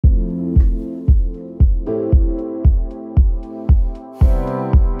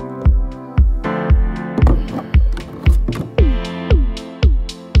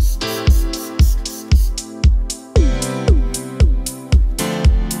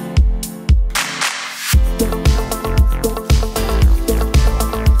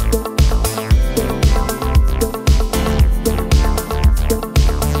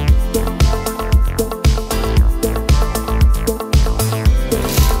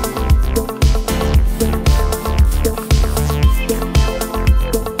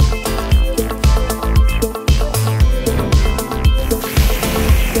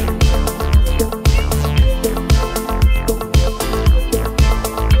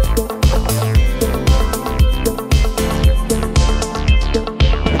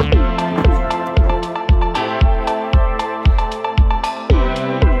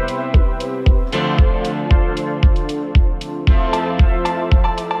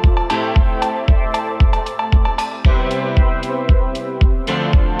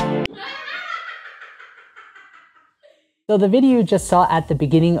So the video you just saw at the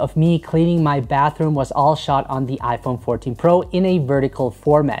beginning of me cleaning my bathroom was all shot on the iPhone 14 Pro in a vertical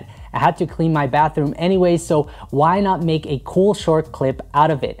format. I had to clean my bathroom anyway, so why not make a cool short clip out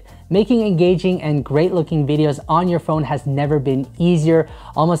of it? Making engaging and great looking videos on your phone has never been easier.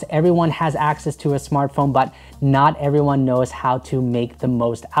 Almost everyone has access to a smartphone, but not everyone knows how to make the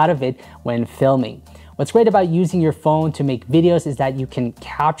most out of it when filming. What's great about using your phone to make videos is that you can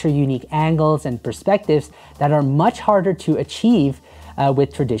capture unique angles and perspectives that are much harder to achieve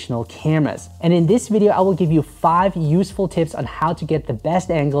with traditional cameras. And in this video, I will give you 5 useful tips on how to get the best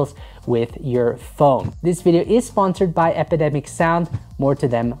angles with your phone. This video is sponsored by Epidemic Sound. More to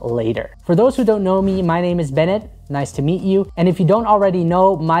them later. For those who don't know me, my name is Bennett. Nice to meet you. And if you don't already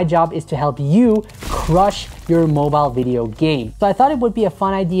know, my job is to help you crush your mobile video game. So I thought it would be a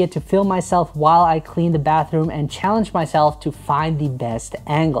fun idea to film myself while I clean the bathroom and challenge myself to find the best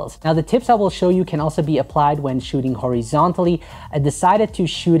angles. Now the tips I will show you can also be applied when shooting horizontally. I decided to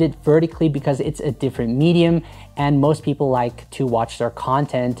shoot it vertically because it's a different medium and most people like to watch their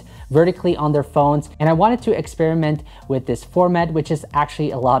content vertically on their phones. And I wanted to experiment with this format, which is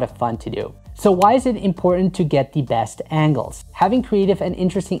actually a lot of fun to do. So why is it important to get the best angles? Having creative and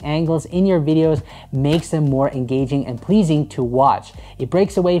interesting angles in your videos makes them more engaging and pleasing to watch. It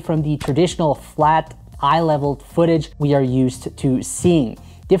breaks away from the traditional flat, eye-level footage we are used to seeing.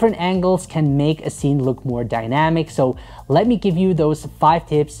 Different angles can make a scene look more dynamic, so let me give you those 5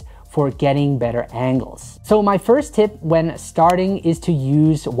 tips for getting better angles. So my first tip when starting is to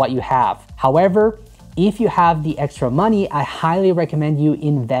use what you have. However, if you have the extra money, I highly recommend you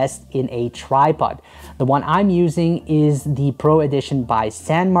invest in a tripod. The one I'm using is the Pro Edition by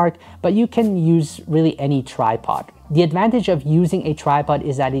Sandmark, but you can use really any tripod. The advantage of using a tripod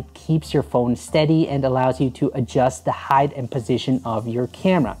is that it keeps your phone steady and allows you to adjust the height and position of your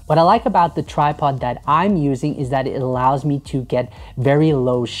camera. What I like about the tripod that I'm using is that it allows me to get very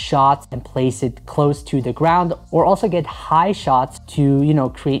low shots and place it close to the ground, or also get high shots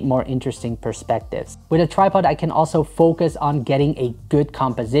to, create more interesting perspectives. With a tripod, I can also focus on getting a good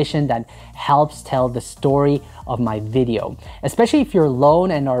composition that helps tell the story of my video. Especially if you're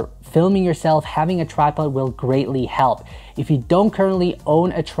alone and are filming yourself, having a tripod will greatly help. If you don't currently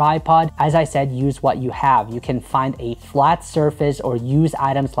own a tripod, as I said, use what you have. You can find a flat surface or use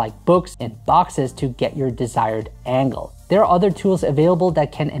items like books and boxes to get your desired angle. There are other tools available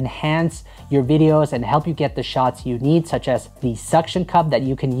that can enhance your videos and help you get the shots you need, such as the suction cup that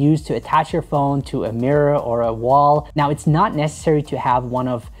you can use to attach your phone to a mirror or a wall. Now, it's not necessary to have one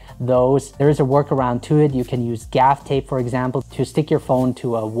of those. There is a workaround to it. You can use gaff tape, for example, to stick your phone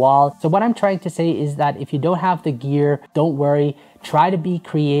to a wall. So what I'm trying to say is that if you don't have the gear, don't worry. Try to be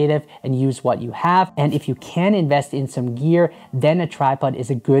creative and use what you have. And if you can invest in some gear, then a tripod is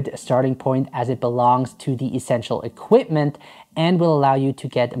a good starting point as it belongs to the essential equipment and will allow you to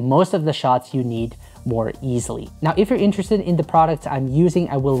get most of the shots you need more easily. Now, if you're interested in the products I'm using,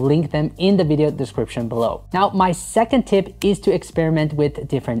 I will link them in the video description below. Now, my second tip is to experiment with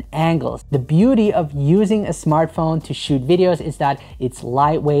different angles. The beauty of using a smartphone to shoot videos is that it's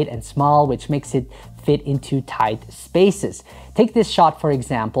lightweight and small, which makes it fit into tight spaces. Take this shot, for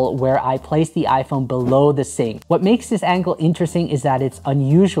example, where I place the iPhone below the sink. What makes this angle interesting is that it's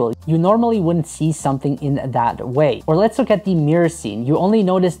unusual. You normally wouldn't see something in that way. Or let's look at the mirror scene. You only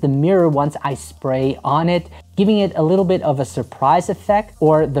notice the mirror once I spray on it, giving it a little bit of a surprise effect.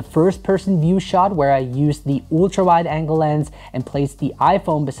 Or the first person view shot where I use the ultra wide angle lens and place the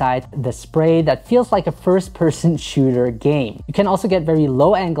iPhone beside the spray that feels like a first person shooter game. You can also get very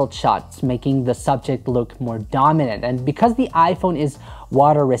low angled shots, making the subject look more dominant. And because the iPhone is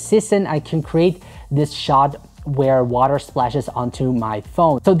water resistant, I can create this shot where water splashes onto my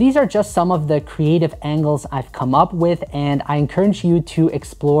phone. So these are just some of the creative angles I've come up with, and I encourage you to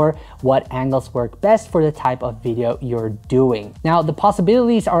explore what angles work best for the type of video you're doing. Now, the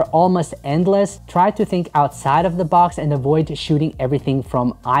possibilities are almost endless. Try to think outside of the box and avoid shooting everything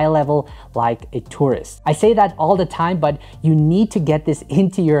from eye level like a tourist. I say that all the time, but you need to get this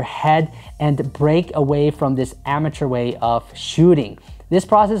into your head and break away from this amateur way of shooting. This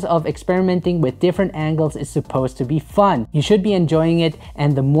process of experimenting with different angles is supposed to be fun. You should be enjoying it,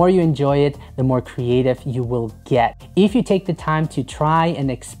 and the more you enjoy it, the more creative you will get. If you take the time to try and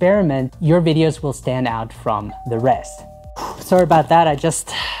experiment, your videos will stand out from the rest. Sorry about that, I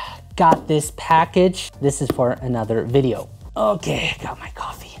just got this package. This is for another video. Okay, got my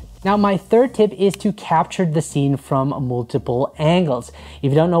coffee. Now, my third tip is to capture the scene from multiple angles. If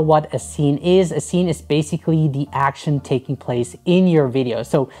you don't know what a scene is basically the action taking place in your video.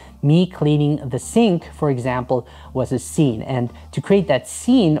 So me cleaning the sink, for example, was a scene. And to create that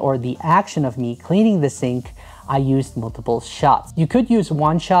scene or the action of me cleaning the sink, I used multiple shots. You could use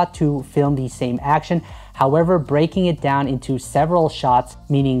one shot to film the same action. However, breaking it down into several shots,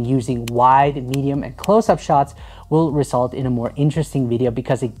 meaning using wide, medium, and close-up shots, will result in a more interesting video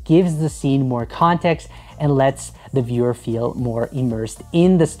because it gives the scene more context and lets the viewer feel more immersed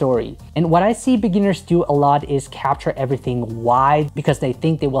in the story. And what I see beginners do a lot is capture everything wide because they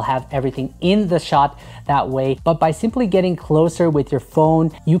think they will have everything in the shot that way. But by simply getting closer with your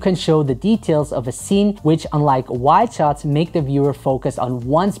phone, you can show the details of a scene, which unlike wide shots, make the viewer focus on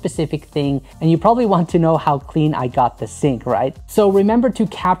one specific thing. And you probably want to know how clean I got the sink, right? So remember to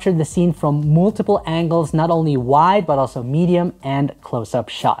capture the scene from multiple angles, not only wide, but also medium and close-up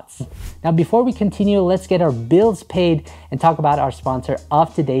shots. Now, before we continue, let's get our bills paid and talk about our sponsor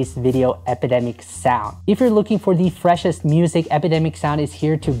of today's video, Epidemic Sound. If you're looking for the freshest music, Epidemic Sound is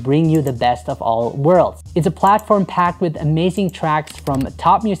here to bring you the best of all worlds. It's a platform packed with amazing tracks from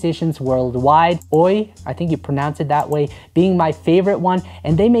top musicians worldwide. Oi, I think you pronounce it that way, being my favorite one,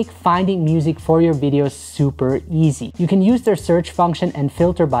 and they make finding music for your videos super easy. You can use their search function and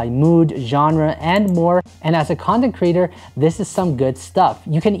filter by mood, genre, and more. And as a content creator, this is some good stuff.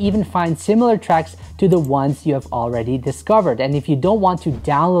 You can even find similar tracks to the ones you have already discovered. And if you don't want to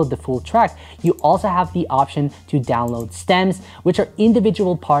download the full track, you also have the option to download stems, which are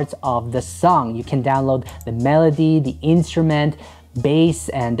individual parts of the song. You can download the melody, the instrument, bass,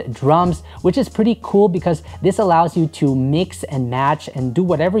 and drums, which is pretty cool because this allows you to mix and match and do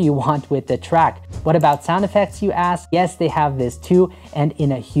whatever you want with the track. What about sound effects, you ask? Yes, they have this too, and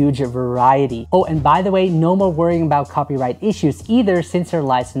in a huge variety. Oh, and by the way, no more worrying about copyright issues either, since their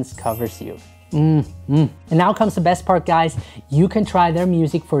license covers you. And now comes the best part, guys. You can try their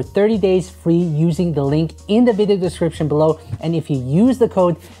music for 30 days free using the link in the video description below. And if you use the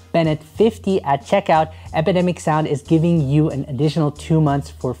code Bennett50 at checkout, Epidemic Sound is giving you an additional 2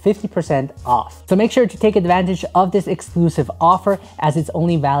 months for 50% off. So make sure to take advantage of this exclusive offer as it's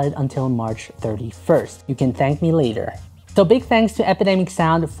only valid until March 31st. You can thank me later. So big thanks to Epidemic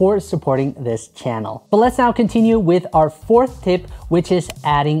Sound for supporting this channel. But let's now continue with our fourth tip, which is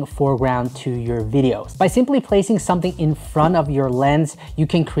adding foreground to your videos. By simply placing something in front of your lens, you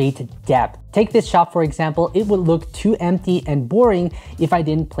can create depth. Take this shot, for example. It would look too empty and boring if I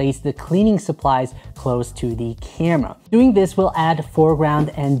didn't place the cleaning supplies close to the camera. Doing this will add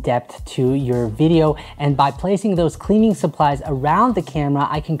foreground and depth to your video. And by placing those cleaning supplies around the camera,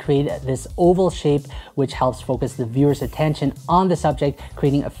 I can create this oval shape, which helps focus the viewer's attention on the subject,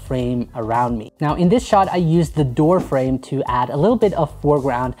 creating a frame around me. Now, in this shot, I used the door frame to add a little bit of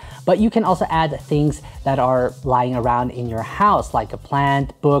foreground, but you can also add things that are lying around in your house, like a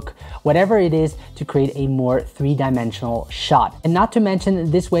plant, book, whatever it is, to create a more three-dimensional shot. And not to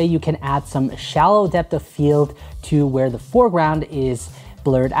mention, this way you can add some shallow depth of field to where the foreground is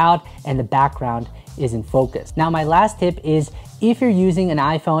blurred out and the background is in focus. Now, my last tip is, if you're using an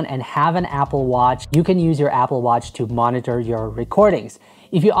iPhone and have an Apple Watch, you can use your Apple Watch to monitor your recordings.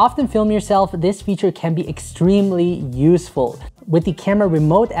 If you often film yourself, this feature can be extremely useful. With the camera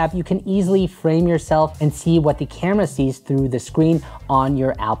remote app, you can easily frame yourself and see what the camera sees through the screen on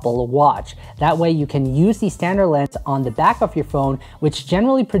your Apple Watch. That way you can use the standard lens on the back of your phone, which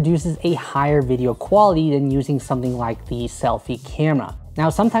generally produces a higher video quality than using something like the selfie camera. Now,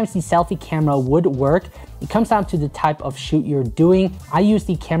 sometimes the selfie camera would work. It comes down to the type of shoot you're doing. I use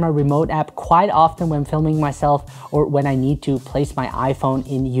the camera remote app quite often when filming myself or when I need to place my iPhone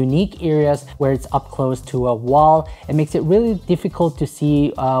in unique areas where it's up close to a wall. It makes it really difficult to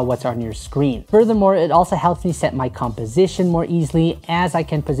see what's on your screen. Furthermore, it also helps me set my composition more easily as I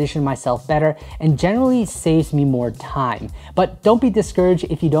can position myself better and generally saves me more time. But don't be discouraged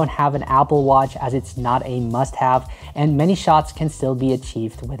if you don't have an Apple Watch, as it's not a must-have and many shots can still be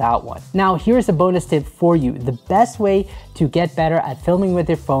achieved without one. Now, here's a bonus tip for you. The best way to get better at filming with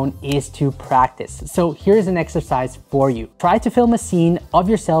your phone is to practice. So here's an exercise for you. Try to film a scene of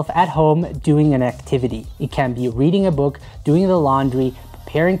yourself at home doing an activity. It can be reading a book, doing the laundry,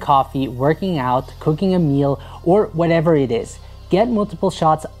 preparing coffee, working out, cooking a meal, or whatever it is. Get multiple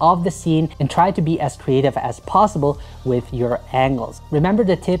shots of the scene and try to be as creative as possible with your angles. Remember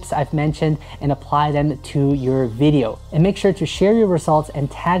the tips I've mentioned and apply them to your video. And make sure to share your results and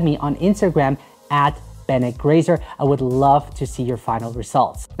tag me on Instagram at Bennett Grazer. I would love to see your final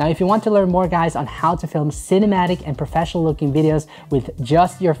results. Now, if you want to learn more, guys, on how to film cinematic and professional looking videos with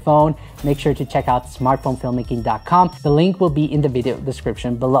just your phone, make sure to check out smartphonefilmmaking.com. The link will be in the video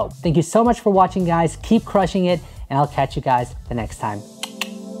description below. Thank you so much for watching, guys. Keep crushing it, and I'll catch you guys the next time.